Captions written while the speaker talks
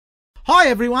Hi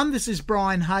everyone, this is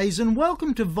Brian Hayes and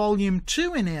welcome to Volume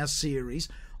 2 in our series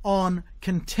on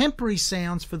contemporary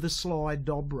sounds for the slide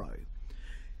dobro.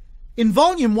 In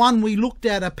Volume 1 we looked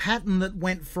at a pattern that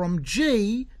went from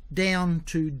G down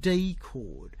to D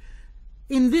chord.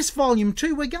 In this Volume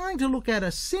 2 we're going to look at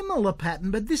a similar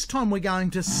pattern, but this time we're going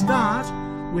to start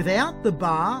without the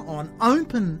bar on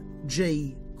open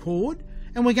G chord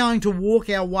and we're going to walk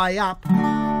our way up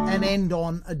and end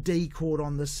on a D chord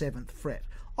on the 7th fret.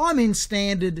 I'm in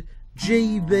standard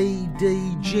G, B,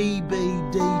 D, G, B,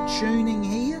 D tuning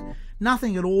here.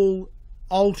 Nothing at all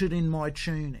altered in my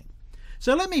tuning.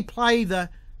 So let me play the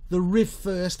riff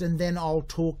first and then I'll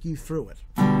talk you through it.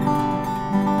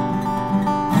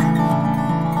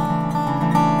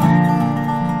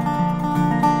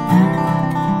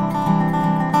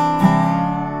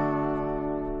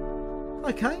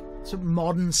 Okay, it's a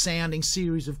modern sounding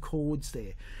series of chords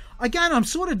there. Again, I'm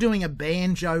sort of doing a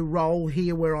banjo roll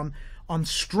here where I'm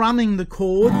strumming the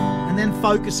chord and then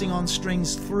focusing on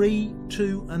strings 3,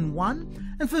 2 and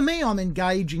 1. And for me, I'm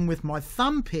engaging with my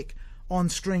thumb pick on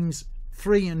strings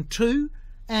 3 and 2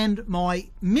 and my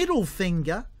middle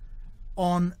finger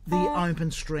on the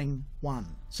open string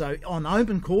 1. So on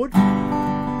open chord.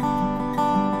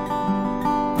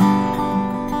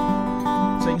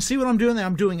 So you can see what I'm doing there.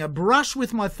 I'm doing a brush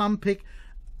with my thumb pick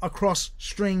across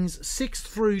strings 6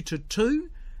 through to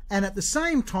 2, and at the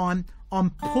same time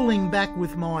I'm pulling back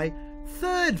with my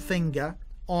third finger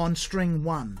on string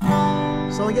 1.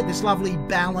 So I get this lovely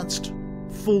balanced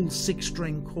full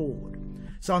 6-string chord.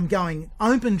 So I'm going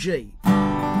open G.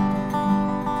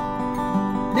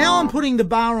 Now I'm putting the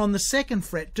bar on the 2nd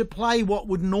fret to play what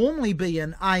would normally be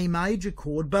an A major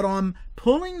chord, but I'm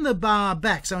pulling the bar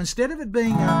back. So instead of it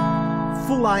being a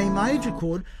full A major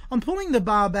chord, I'm pulling the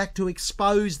bar back to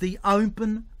expose the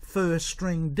open 1st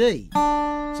string D.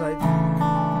 So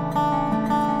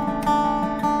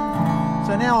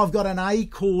now I've got an A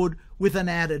chord with an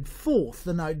added 4th,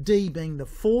 the note D being the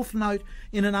 4th note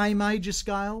in an A major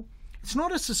scale. It's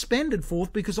not a suspended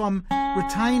 4th because I'm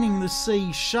retaining the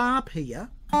C sharp here.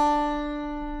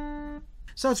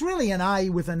 So it's really an A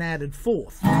with an added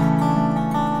 4th.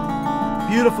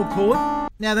 Beautiful chord.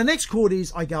 Now the next chord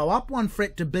is I go up 1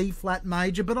 fret to B flat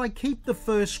major, but I keep the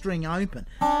 1st string open.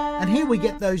 And here we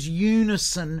get those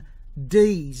unison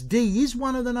Ds. D is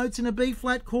one of the notes in a B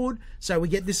flat chord, so we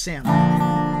get this sound.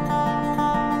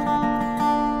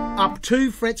 Up 2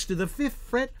 frets to the 5th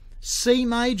fret, C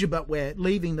major, but we're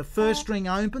leaving the 1st string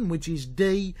open, which is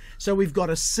D, so we've got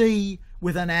a C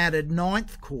with an added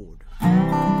 9th chord.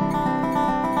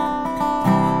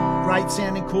 Great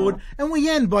sounding chord, and we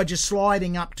end by just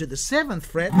sliding up to the 7th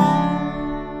fret,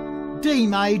 D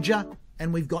major,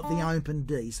 and we've got the open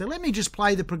D. So let me just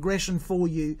play the progression for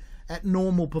you at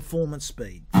normal performance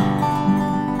speed.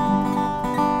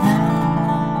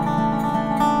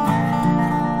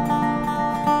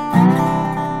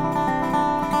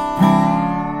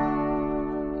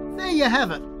 There you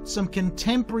have it, some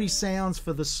contemporary sounds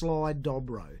for the slide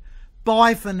dobro.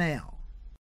 Bye for now.